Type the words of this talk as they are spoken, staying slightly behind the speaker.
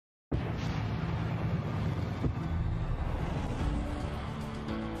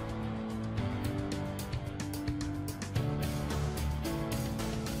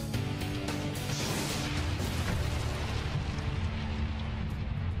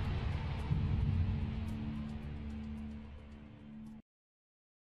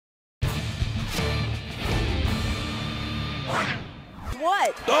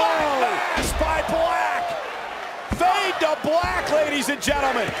what? Oh! Pass by Black! Fade to Black, ladies and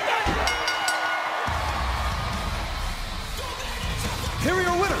gentlemen! Here are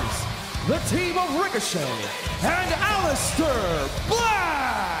your winners, the team of Ricochet and Aleister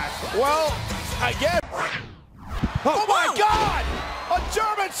Black! Well, again... Oh my God! A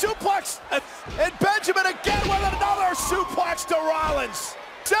German suplex! And Benjamin again with another suplex to Rollins!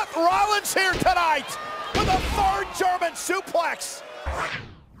 Seth Rollins here tonight with a third German suplex!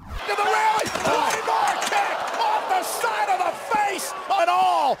 To the railing! Claymore kick off the side of the face! And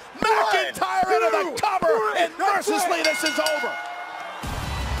all! McIntyre into the cover! And mercilessly this is over!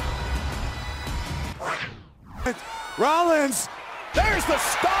 Rollins! There's the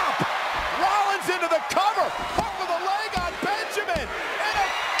stop! Rollins into the cover! Hook with a leg on Benjamin! And a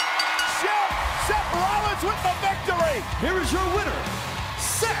shift! Seth Rollins with the victory! Here is your winner,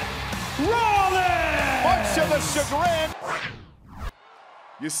 Seth Rollins! Much to the chagrin.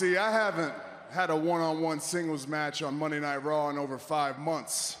 You see, I haven't had a one-on-one singles match on Monday Night Raw in over 5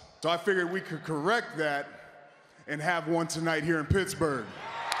 months. So I figured we could correct that and have one tonight here in Pittsburgh.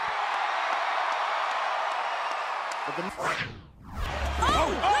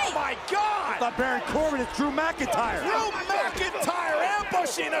 Oh my God! I thought Baron Corbin is Drew McIntyre. Drew McIntyre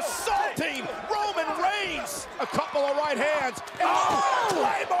ambushing, assaulting Roman Reigns. A couple of right hands. And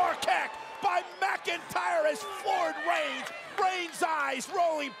Claymore kick by McIntyre has floored Reigns. Reigns' eyes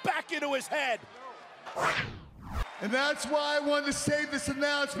rolling back into his head. And that's why I wanted to save this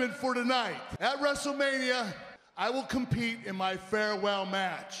announcement for tonight. At WrestleMania, I will compete in my farewell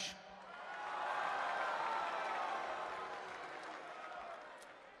match.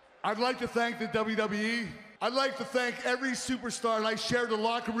 I'd like to thank the WWE. I'd like to thank every superstar I shared the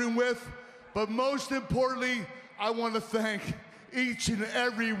locker room with, but most importantly, I want to thank each and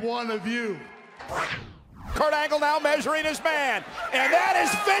every one of you. Kurt Angle now measuring his man, and that is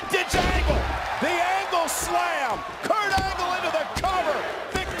vintage Angle. The Angle slam. Kurt Angle into the cover,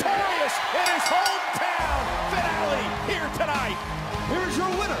 victorious in his hometown finale here tonight. Here's your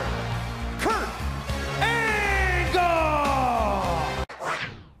winner, Kurt Angle!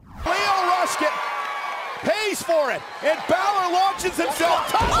 Leo Rush pays for it, and Balor launches himself.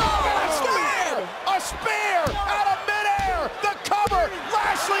 A spear out of midair. The cover.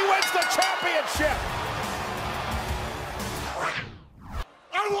 Lashley wins the championship.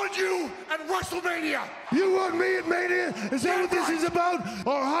 I want you at WrestleMania. You want me at Mania? Is that what this is about?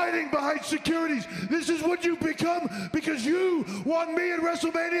 Or hiding behind securities? This is what you become because you want me at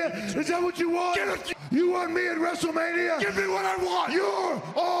WrestleMania? Is that what you want? You want me at WrestleMania? Give me what I want. You're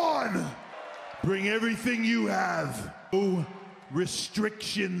on. Bring everything you have. No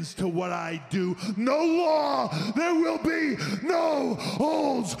restrictions to what I do. No law. There will be no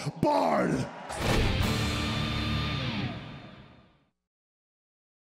holds barred.